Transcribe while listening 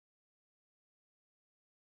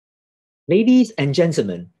Ladies and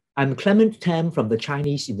gentlemen, I'm Clement Tham from the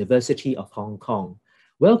Chinese University of Hong Kong.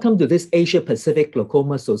 Welcome to this Asia-Pacific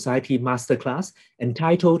Glaucoma Society Masterclass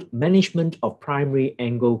entitled Management of Primary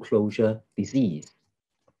Angle Closure Disease.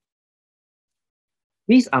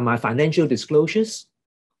 These are my financial disclosures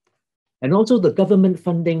and also the government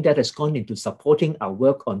funding that has gone into supporting our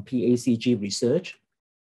work on PACG research.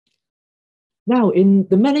 Now, in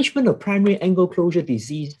the management of primary angle closure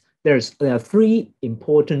disease, there are three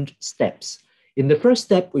important steps. In the first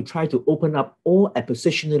step, we try to open up all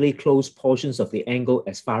appositionally closed portions of the angle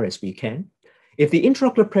as far as we can. If the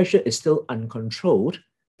intraocular pressure is still uncontrolled,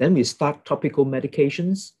 then we start topical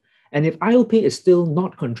medications. And if IOP is still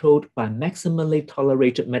not controlled by maximally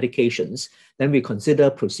tolerated medications, then we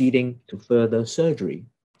consider proceeding to further surgery.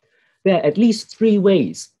 There are at least three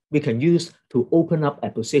ways we can use to open up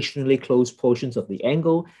appositionally closed portions of the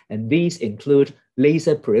angle, and these include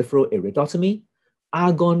laser peripheral iridotomy,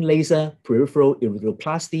 argon laser peripheral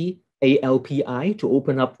iridoplasty, ALPI, to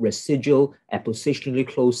open up residual appositionally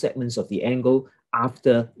closed segments of the angle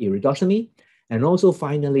after iridotomy, and also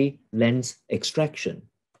finally lens extraction.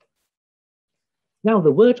 Now,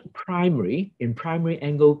 the word primary in primary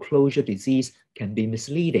angle closure disease can be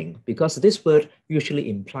misleading because this word usually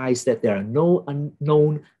implies that there are no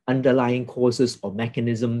unknown underlying causes or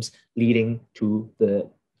mechanisms leading to the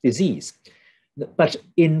disease. But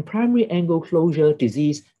in primary angle closure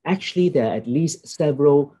disease, actually, there are at least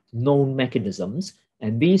several known mechanisms,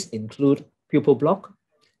 and these include pupil block,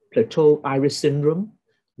 plateau iris syndrome,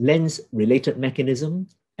 lens-related mechanism,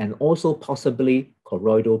 and also possibly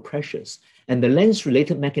choroidal pressures. And the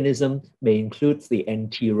lens-related mechanism may include the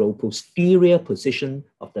anterior-posterior position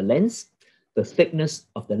of the lens, the thickness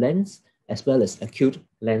of the lens, as well as acute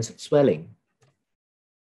lens swelling.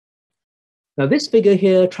 Now, this figure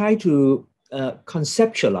here tries to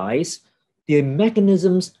conceptualize the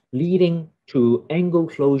mechanisms leading to angle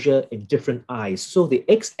closure in different eyes. So the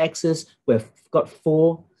x-axis, we've got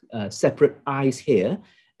four separate eyes here,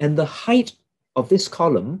 and the height of this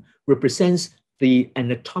column represents the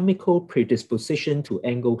anatomical predisposition to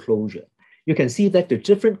angle closure. You can see that the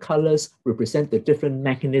different colors represent the different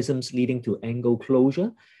mechanisms leading to angle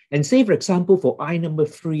closure. And say, for example, for eye number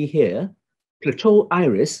 3 here, plateau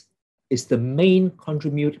iris is the main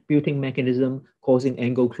contributing mechanism causing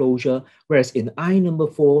angle closure, whereas in eye number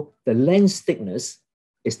 4, the lens thickness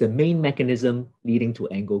is the main mechanism leading to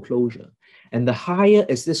angle closure. And the higher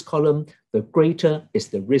is this column, the greater is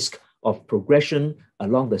the risk of progression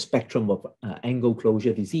along the spectrum of angle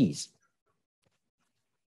closure disease.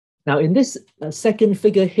 Now, in this second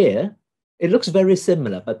figure here, it looks very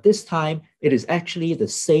similar, but this time it is actually the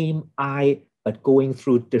same eye, but going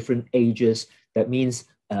through different ages. That means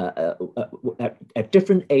at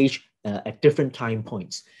different age, at different time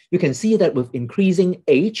points. You can see that with increasing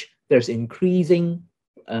age, there's increasing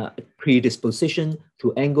predisposition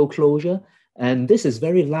to angle closure. And this is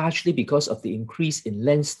very largely because of the increase in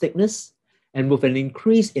lens thickness. And with an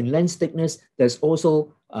increase in lens thickness, there's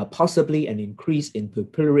also possibly an increase in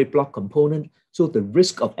pupillary block component. So the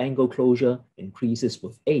risk of angle closure increases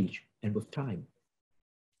with age and with time.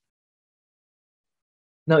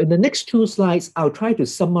 Now, in the next two slides, I'll try to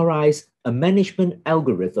summarize a management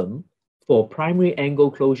algorithm for primary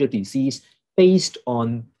angle closure disease based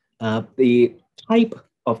on the type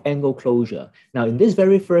of angle closure. Now, in this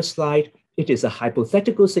very first slide, it is a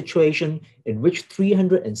hypothetical situation in which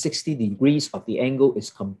 360 degrees of the angle is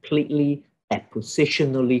completely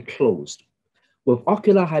appositionally closed, with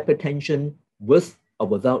ocular hypertension with or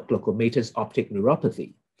without glaucomatous optic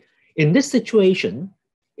neuropathy. In this situation,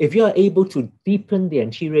 if you are able to deepen the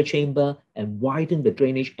anterior chamber and widen the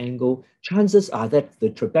drainage angle, chances are that the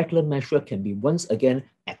trabecular measure can be once again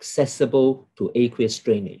accessible to aqueous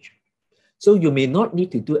drainage. So you may not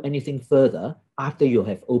need to do anything further after you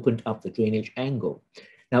have opened up the drainage angle.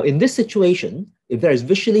 Now, in this situation, if there is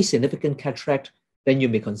visually significant cataract, then you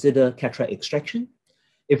may consider cataract extraction.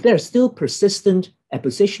 If there is still persistent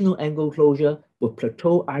appositional angle closure with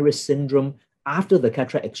plateau iris syndrome after the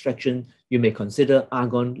cataract extraction, you may consider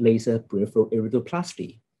argon laser peripheral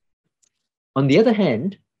iridoplasty. On the other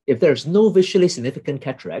hand, if there is no visually significant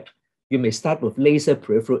cataract, you may start with laser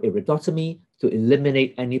peripheral iridotomy to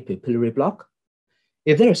eliminate any pupillary block.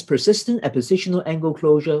 If there is persistent appositional angle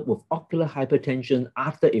closure with ocular hypertension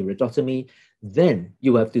after iridotomy, then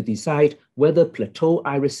you have to decide whether plateau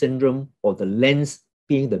iris syndrome or the lens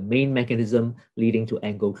being the main mechanism leading to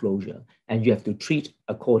angle closure, and you have to treat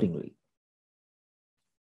accordingly.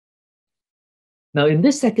 Now, in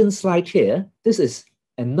this second slide here, this is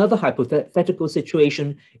another hypothetical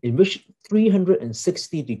situation in which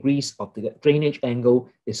 360 degrees of the drainage angle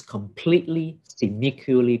is completely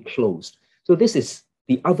synechially closed. So this is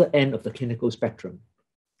the other end of the clinical spectrum.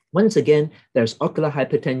 Once again, there's ocular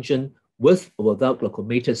hypertension with or without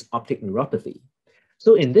glaucomatous optic neuropathy.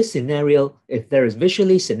 So in this scenario, if there is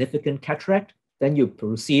visually significant cataract, then you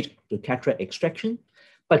proceed to cataract extraction.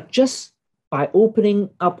 But just by opening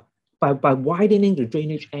up, by widening the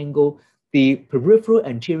drainage angle, the peripheral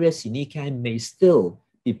anterior synechia may still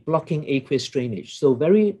be blocking aqueous drainage. So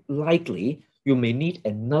very likely, you may need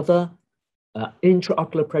another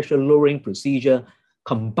intraocular pressure lowering procedure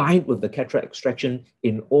combined with the cataract extraction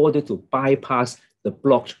in order to bypass the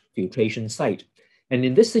blocked filtration site. And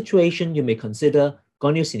in this situation, you may consider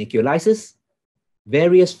goniosynechiolysis,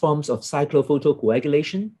 various forms of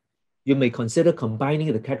cyclophotocoagulation. You may consider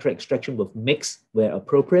combining the cataract extraction with MIGS where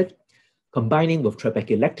appropriate, combining with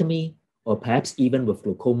trabeculectomy, or perhaps even with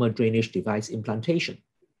glaucoma drainage device implantation.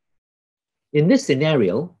 In this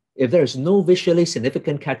scenario, if there is no visually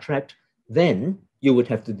significant cataract, then you would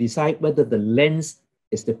have to decide whether the lens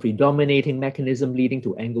is the predominating mechanism leading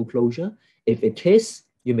to angle closure. If it is,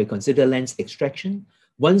 you may consider lens extraction,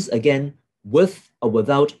 once again, with or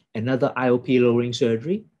without another IOP lowering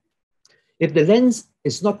surgery. If the lens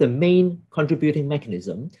is not the main contributing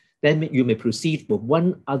mechanism, then you may proceed with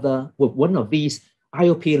one of these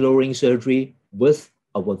IOP lowering surgery with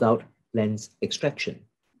or without lens extraction.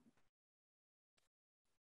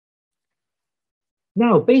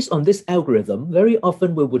 Now, based on this algorithm, very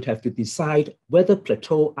often we would have to decide whether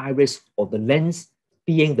plateau iris or the lens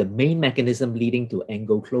being the main mechanism leading to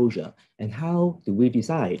angle closure. And how do we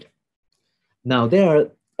decide? Now, there are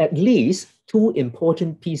at least two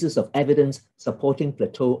important pieces of evidence supporting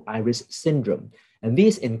plateau iris syndrome. And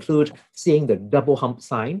these include seeing the double hump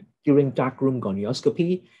sign during darkroom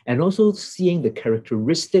gonioscopy and also seeing the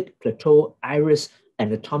characteristic plateau iris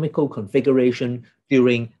anatomical configuration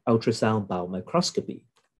during ultrasound biomicroscopy.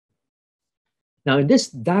 Now, in this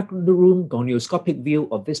darkroom gonioscopic view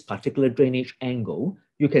of this particular drainage angle,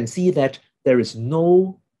 you can see that there is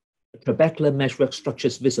no trabecular meshwork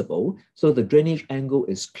structures visible, so the drainage angle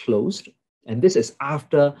is closed, and this is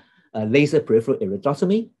after laser peripheral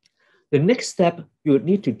iridotomy. The next step, you would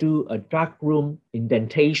need to do a darkroom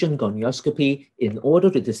indentation gonioscopy in order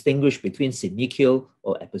to distinguish between synechial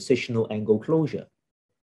or appositional angle closure.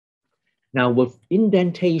 Now, with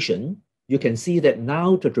indentation, you can see that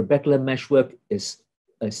now the trabecular meshwork is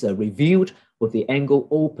revealed with the angle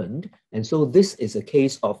opened, and so this is a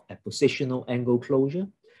case of appositional angle closure.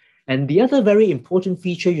 And the other very important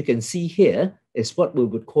feature you can see here is what we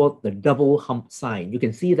would call the double hump sign. You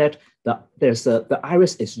can see that the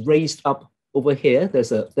iris is raised up over here.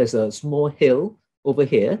 There's a small hill over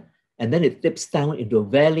here, and then it dips down into a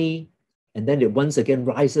valley, and then it once again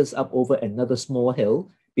rises up over another small hill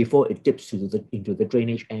before it dips into the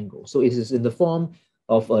drainage angle. So it is in the form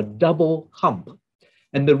of a double hump.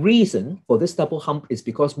 And the reason for this double hump is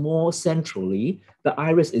because more centrally, the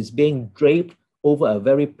iris is being draped over a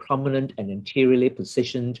very prominent and anteriorly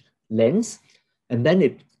positioned lens. And then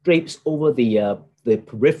it drapes over the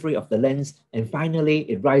periphery of the lens. And finally,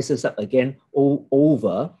 it rises up again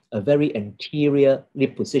over a very anteriorly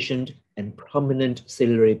positioned and prominent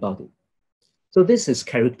ciliary body. So this is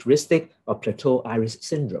characteristic of plateau iris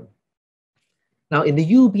syndrome. Now, in the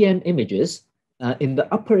UBM images, in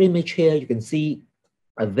the upper image here, you can see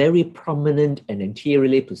a very prominent and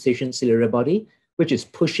anteriorly positioned ciliary body, which is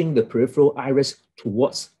pushing the peripheral iris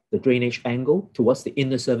towards the drainage angle, towards the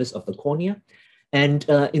inner surface of the cornea. And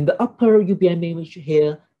in the upper UBM image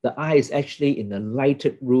here, the eye is actually in a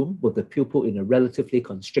lighted room with the pupil in a relatively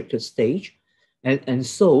constricted stage. And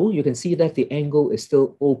so you can see that the angle is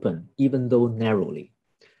still open, even though narrowly.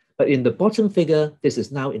 But in the bottom figure, this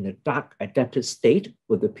is now in a dark adapted state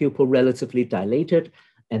with the pupil relatively dilated,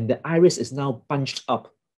 and the iris is now bunched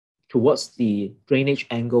up towards the drainage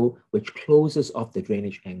angle, which closes off the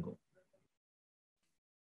drainage angle.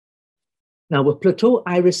 Now, with plateau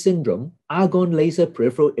iris syndrome, argon laser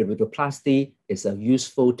peripheral iridoplasty is a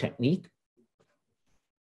useful technique.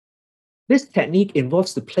 This technique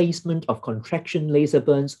involves the placement of contraction laser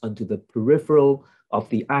burns onto the peripheral of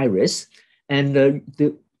the iris. And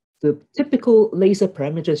the typical laser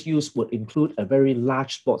parameters used would include a very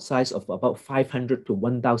large spot size of about 500 to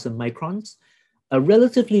 1,000 microns, a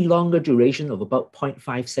relatively longer duration of about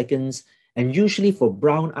 0.5 seconds. And usually for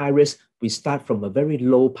brown iris, we start from a very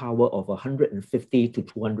low power of 150 to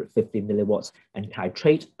 250 milliwatts and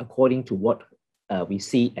titrate according to what we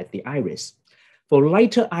see at the iris. For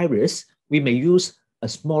lighter iris, we may use a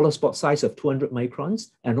smaller spot size of 200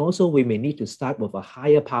 microns, and also we may need to start with a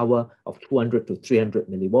higher power of 200 to 300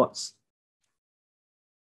 milliwatts.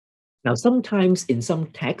 Now, sometimes in some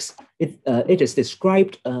texts, it is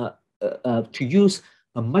described to use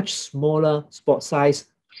a much smaller spot size,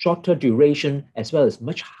 shorter duration, as well as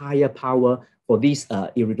much higher power for these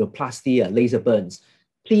iridoplasty laser burns.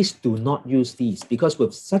 Please do not use these, because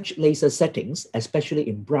with such laser settings, especially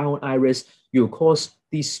in brown iris, you'll cause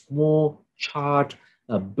these small charred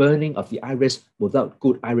burning of the iris without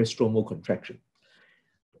good iris stromal contraction.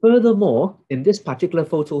 Furthermore, in this particular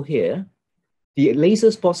photo here, the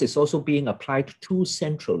laser spots is also being applied too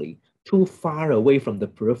centrally, too far away from the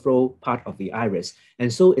peripheral part of the iris.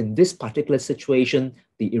 And so in this particular situation,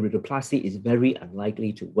 the iridoplasty is very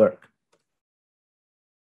unlikely to work.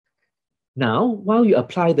 Now, while you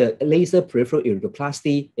apply the laser peripheral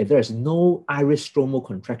iridoplasty, if there is no iris stromal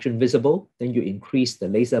contraction visible, then you increase the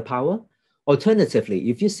laser power. Alternatively,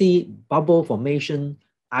 if you see bubble formation,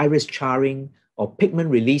 iris charring, or pigment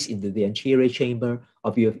release into the anterior chamber,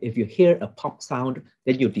 or if you hear a pop sound,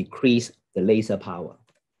 then you decrease the laser power.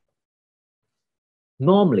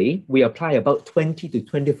 Normally, we apply about 20 to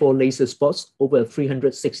 24 laser spots over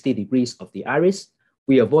 360 degrees of the iris.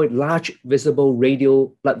 We avoid large visible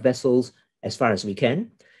radial blood vessels as far as we can,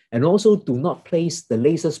 and also do not place the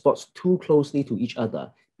laser spots too closely to each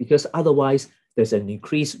other, because otherwise there's an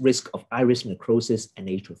increased risk of iris necrosis and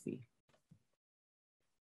atrophy.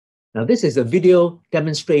 Now, this is a video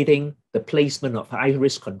demonstrating the placement of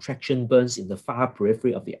iris contraction burns in the far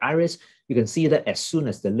periphery of the iris. You can see that as soon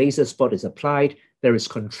as the laser spot is applied, there is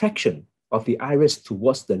contraction of the iris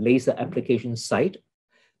towards the laser application site.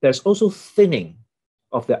 There's also thinning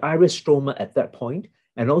of the iris stroma at that point,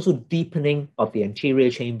 and also deepening of the anterior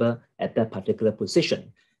chamber at that particular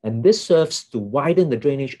position. And this serves to widen the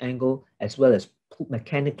drainage angle, as well as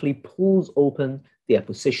mechanically pulls open the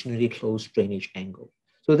appositionally closed drainage angle.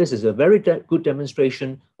 So this is a very good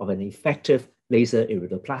demonstration of an effective laser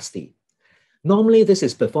iridoplasty. Normally, this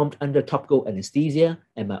is performed under topical anesthesia,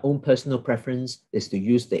 and my own personal preference is to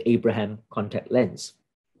use the Abraham contact lens.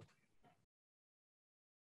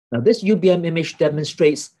 Now, this UBM image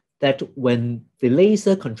demonstrates that when the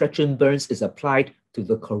laser contraction burns is applied to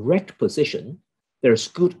the correct position, there's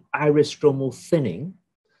good iris stromal thinning,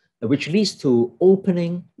 which leads to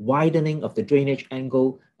opening, widening of the drainage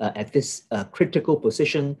angle at this critical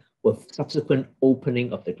position, with subsequent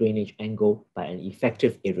opening of the drainage angle by an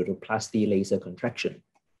effective iridoplasty laser contraction.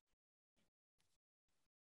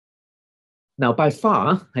 Now, by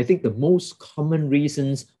far, I think the most common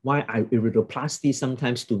reasons why iridoplasty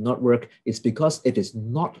sometimes do not work is because it is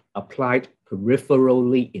not applied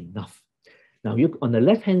peripherally enough. Now, on the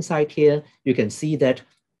left-hand side here, you can see that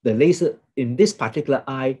the laser, in this particular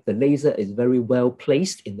eye, the laser is very well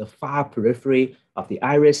placed in the far periphery of the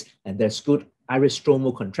iris, and there's good iris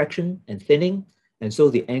stromal contraction and thinning, and so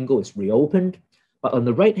the angle is reopened. But on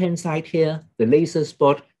the right-hand side here, the laser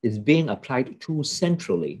spot is being applied too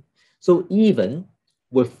centrally. So even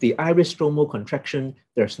with the iris stromal contraction,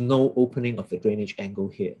 there's no opening of the drainage angle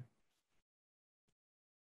here.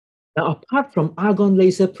 Now, apart from argon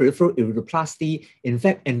laser peripheral iridoplasty, in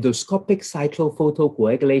fact, endoscopic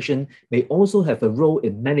cyclophotocoagulation may also have a role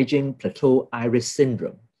in managing plateau iris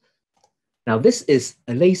syndrome. Now, this is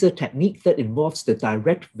a laser technique that involves the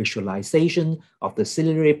direct visualization of the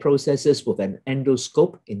ciliary processes with an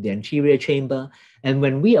endoscope in the anterior chamber. And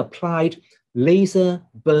when we applied laser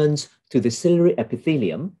burns to the ciliary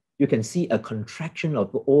epithelium, you can see a contraction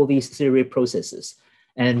of all these ciliary processes.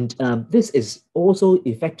 And this is also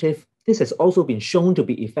effective. This has also been shown to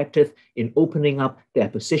be effective in opening up the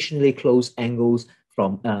appositionally closed angles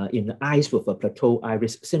from in eyes with a plateau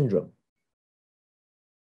iris syndrome.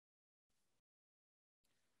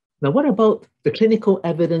 Now, what about the clinical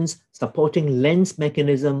evidence supporting lens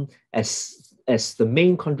mechanism as the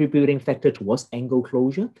main contributing factor towards angle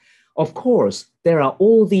closure? Of course, there are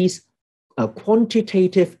all these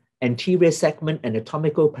quantitative anterior segment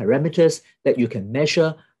anatomical parameters that you can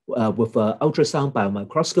measure with ultrasound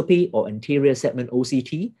biomicroscopy or anterior segment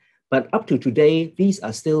OCT. But up to today, these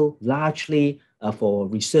are still largely for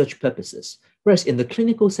research purposes. Whereas in the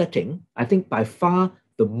clinical setting, I think by far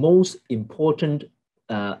the most important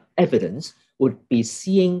evidence would be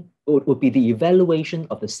the evaluation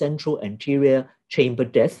of the central anterior chamber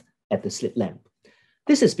depth at the slit lamp.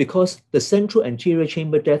 This is because the central anterior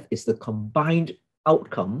chamber depth is the combined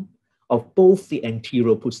outcome of both the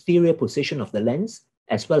anterior-posterior position of the lens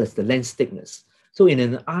as well as the lens thickness. So in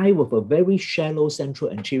an eye with a very shallow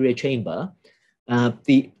central anterior chamber,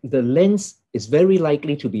 the lens is very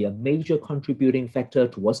likely to be a major contributing factor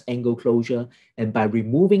towards angle closure. And by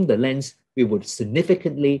removing the lens, we would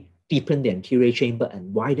significantly deepen the anterior chamber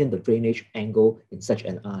and widen the drainage angle in such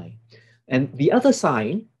an eye. And the other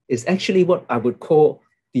sign is actually what I would call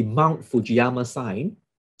the Mount Fujiyama sign.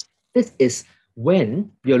 This is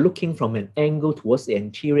when you're looking from an angle towards the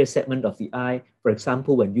anterior segment of the eye. For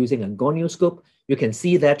example, when using a gonioscope, you can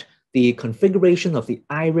see that the configuration of the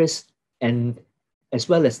iris and as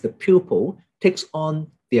well as the pupil takes on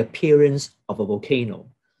the appearance of a volcano.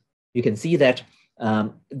 You can see that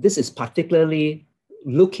this is particularly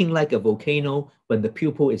looking like a volcano when the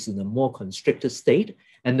pupil is in a more constricted state.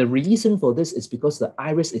 And the reason for this is because the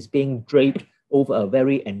iris is being draped over a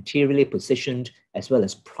very anteriorly positioned as well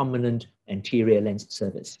as prominent anterior lens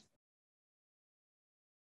surface.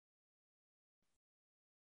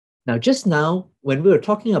 Now, just now, when we were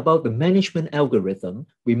talking about the management algorithm,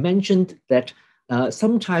 we mentioned that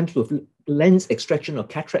sometimes with lens extraction or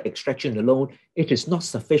cataract extraction alone, it is not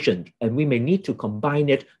sufficient, and we may need to combine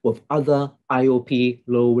it with other IOP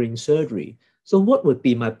lowering surgery. So what would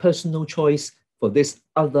be my personal choice for this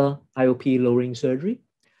other IOP lowering surgery?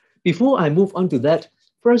 Before I move on to that,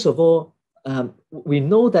 first of all, we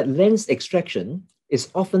know that lens extraction is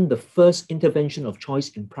often the first intervention of choice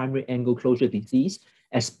in primary angle closure disease,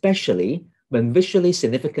 especially when visually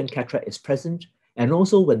significant cataract is present, and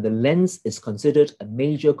also when the lens is considered a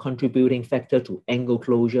major contributing factor to angle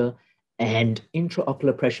closure and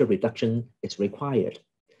intraocular pressure reduction is required.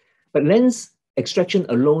 But lens extraction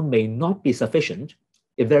alone may not be sufficient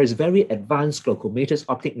if there is very advanced glaucomatous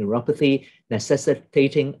optic neuropathy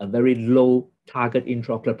necessitating a very low target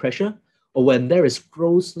intraocular pressure, or when there is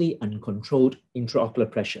grossly uncontrolled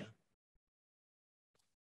intraocular pressure.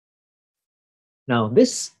 Now,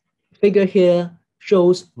 this figure here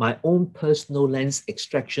shows my own personal lens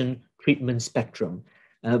extraction treatment spectrum.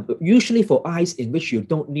 Usually for eyes in which you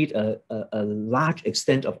don't need a large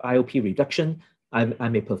extent of IOP reduction, I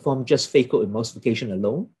may perform just phacoemulsification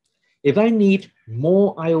alone. If I need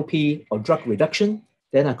more IOP or drug reduction,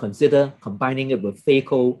 then I consider combining it with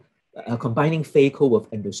combining phaco with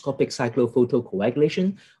endoscopic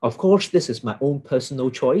cyclophotocoagulation. Of course, this is my own personal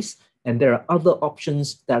choice, and there are other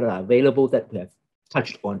options that are available that we have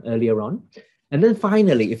touched on earlier on. And then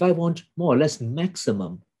finally, if I want more or less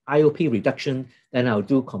maximum IOP reduction, then I'll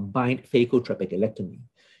do combined phacotrabeculectomy.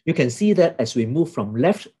 You can see that as we move from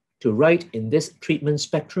left to right in this treatment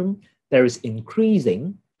spectrum, there is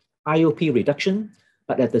increasing IOP reduction,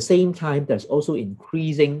 but at the same time, there's also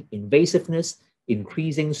increasing invasiveness,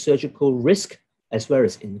 increasing surgical risk, as well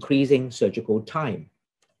as increasing surgical time.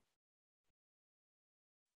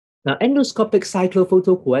 Now, endoscopic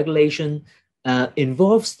cyclophotocoagulation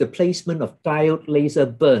involves the placement of diode laser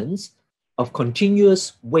burns of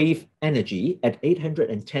continuous wave energy at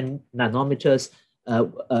 810 nanometers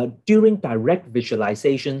during direct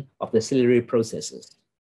visualization of the ciliary processes.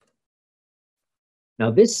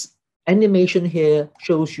 Now, this animation here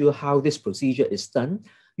shows you how this procedure is done.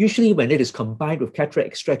 Usually when it is combined with cataract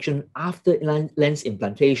extraction after lens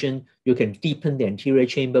implantation, you can deepen the anterior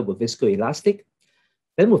chamber with viscoelastic.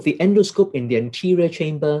 Then with the endoscope in the anterior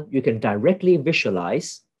chamber, you can directly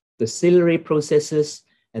visualize the ciliary processes,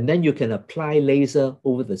 and then you can apply laser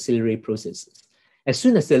over the ciliary processes. As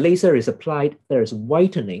soon as the laser is applied, there is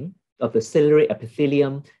whitening of the ciliary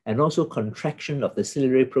epithelium and also contraction of the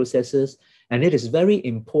ciliary processes. And it is very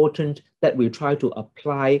important that we try to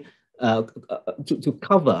apply, to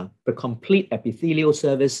cover the complete epithelial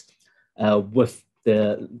surface with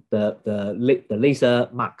the laser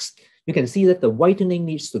marks. You can see that the whitening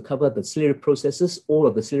needs to cover the ciliary processes, all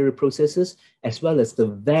of the ciliary processes, as well as the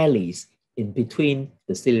valleys in between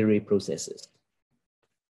the ciliary processes.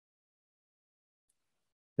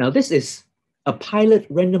 Now, this is a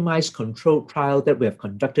pilot randomized controlled trial that we have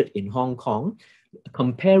conducted in Hong Kong,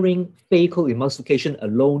 comparing phacoemulsification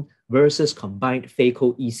alone versus combined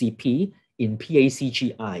phaco-ECP in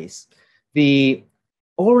PACG eyes. The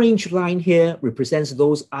orange line here represents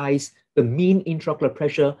those eyes, the mean intraocular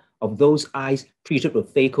pressure of those eyes treated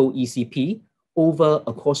with phaco-ECP over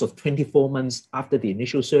a course of 24 months after the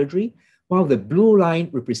initial surgery, while the blue line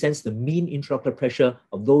represents the mean intraocular pressure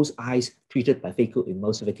of those eyes treated by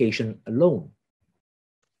phacoemulsification alone.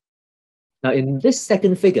 Now, in this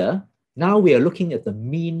second figure, now we are looking at the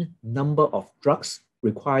mean number of drugs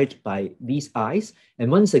required by these eyes.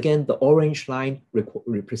 And once again, the orange line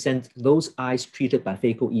represents those eyes treated by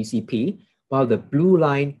phaco-ECP, while the blue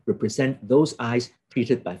line represents those eyes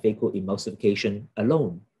treated by phacoemulsification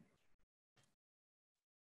alone.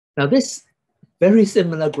 Now, this very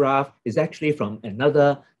similar graph is actually from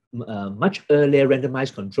another much earlier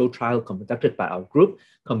randomized controlled trial conducted by our group,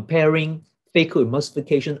 comparing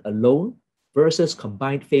phacoemulsification alone versus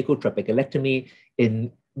combined phacotrabeculectomy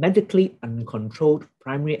in medically uncontrolled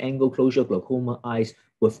primary angle closure glaucoma eyes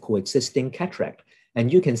with coexisting cataract.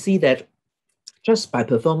 And you can see that just by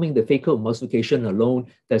performing the phacoemulsification alone,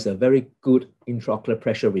 there's a very good intraocular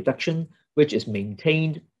pressure reduction, which is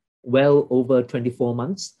maintained well over 24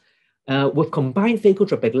 months. With combined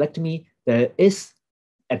phacotrabeculectomy, there is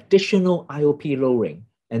additional IOP lowering,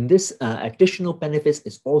 and this additional benefits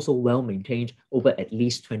is also well maintained over at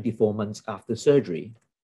least 24 months after surgery.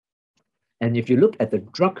 And if you look at the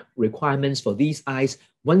drug requirements for these eyes,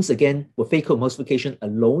 once again, with phacoemulsification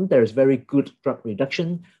alone, there is very good drug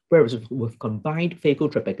reduction, whereas with combined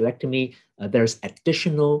phacotrabeculectomy, there's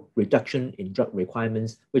additional reduction in drug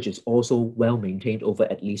requirements, which is also well maintained over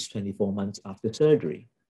at least 24 months after surgery.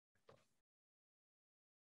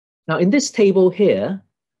 Now, in this table here,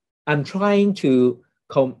 I'm trying to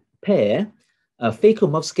compare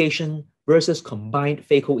phacoemulsification versus combined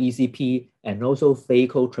phaco-ECP and also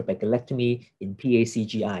phacotrabeculectomy in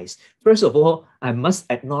PACG eyes. First of all, I must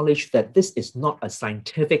acknowledge that this is not a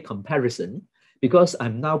scientific comparison because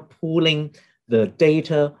I'm now pulling the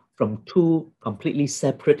data from two completely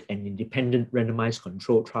separate and independent randomized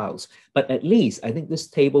controlled trials. But at least I think this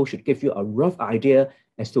table should give you a rough idea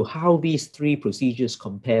as to how these three procedures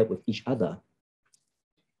compare with each other.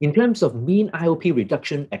 In terms of mean IOP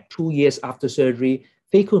reduction at 2 years after surgery,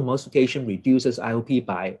 phacoemulsification reduces IOP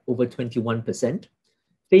by over 21%,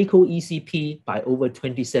 phaco-ECP by over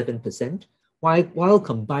 27%, while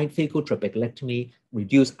combined phacotrabeculectomy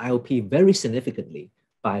reduced IOP very significantly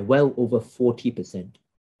by well over 40%.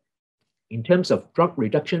 In terms of drug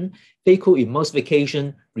reduction,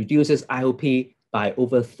 phacoemulsification reduces IOP by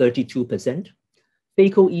over 32%,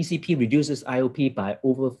 phaco-ECP reduces IOP by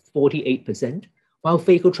over 48%, while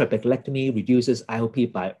phacotrabeculectomy reduces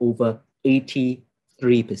IOP by over 83%.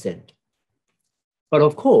 But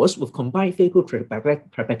of course, with combined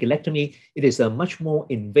phacotrabeculectomy, it is a much more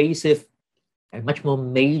invasive and much more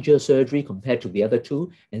major surgery compared to the other two,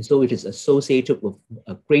 and so it is associated with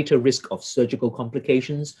a greater risk of surgical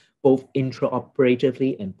complications, both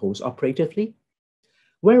intraoperatively and postoperatively.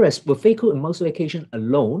 Whereas with phacoemulsification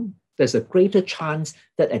alone, there's a greater chance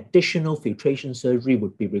that additional filtration surgery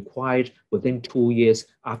would be required within 2 years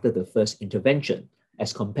after the first intervention,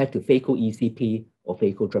 as compared to phaco-ECP or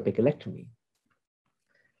phacotrabeculectomy.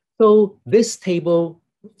 So this table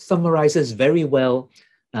summarizes very well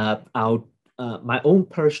my own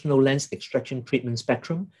personal lens extraction treatment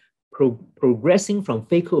spectrum, progressing from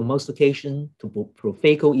phacoemulsification to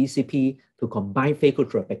phaco-ECP to combined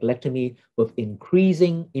phacotrabeculectomy with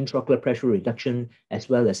increasing intraocular pressure reduction as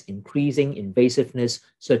well as increasing invasiveness,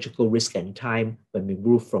 surgical risk, and time when we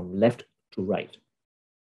move from left to right.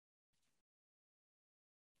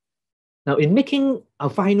 Now, in making a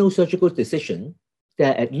final surgical decision,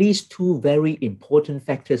 there are at least two very important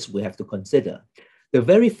factors we have to consider. The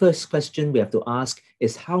very first question we have to ask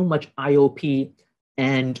is how much IOP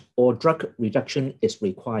and or drug reduction is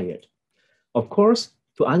required. Of course,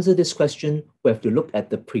 to answer this question, we have to look at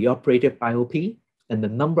the preoperative IOP and the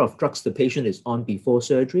number of drugs the patient is on before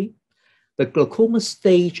surgery. The glaucoma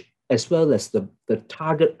stage as well as the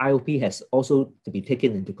target IOP has also to be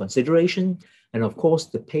taken into consideration. And of course,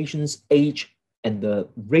 the patient's age and the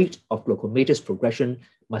rate of glaucomatous progression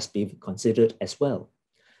must be considered as well.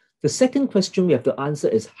 The second question we have to answer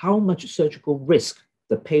is how much surgical risk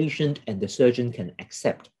the patient and the surgeon can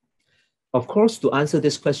accept. Of course, to answer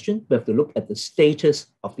this question, we have to look at the status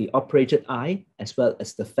of the operated eye as well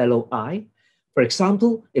as the fellow eye. For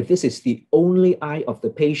example, if this is the only eye of the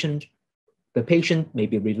patient may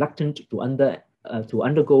be reluctant to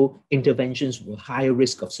undergo interventions with higher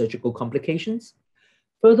risk of surgical complications.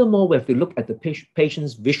 Furthermore, we have to look at the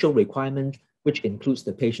patient's visual requirement, which includes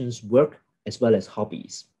the patient's work as well as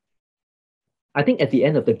hobbies. I think at the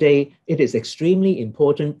end of the day, it is extremely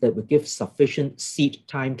important that we give sufficient seat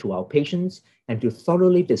time to our patients and to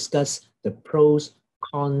thoroughly discuss the pros,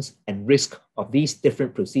 cons, and risk of these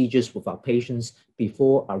different procedures with our patients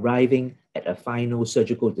before arriving at a final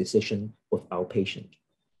surgical decision with our patient.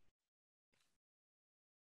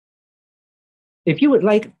 If you would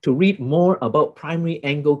like to read more about primary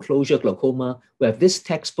angle closure glaucoma, we have this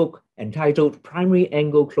textbook entitled Primary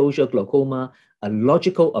Angle Closure Glaucoma, A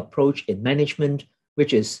Logical Approach in Management,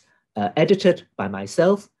 which is edited by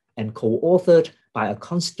myself and co-authored by a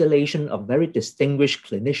constellation of very distinguished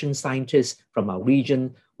clinician scientists from our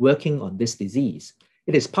region working on this disease.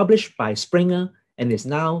 It is published by Springer and is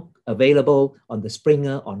now available on the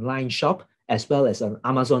Springer online shop as well as on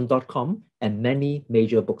Amazon.com and many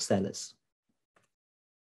major booksellers.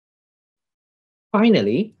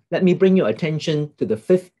 Finally, let me bring your attention to the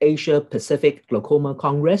 5th Asia Pacific Glaucoma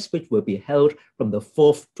Congress, which will be held from the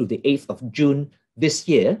 4th to the 8th of June this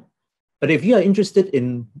year. But if you are interested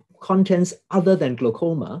in contents other than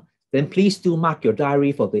glaucoma, then please do mark your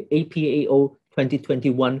diary for the APAO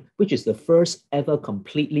 2021, which is the first ever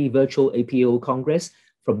completely virtual APAO Congress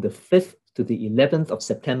from the 5th to the 11th of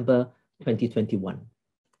September 2021.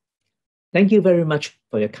 Thank you very much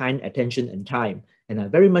for your kind attention and time, and I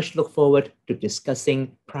very much look forward to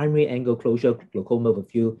discussing primary angle closure glaucoma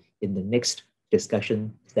with you in the next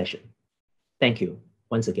discussion session. Thank you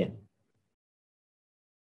once again.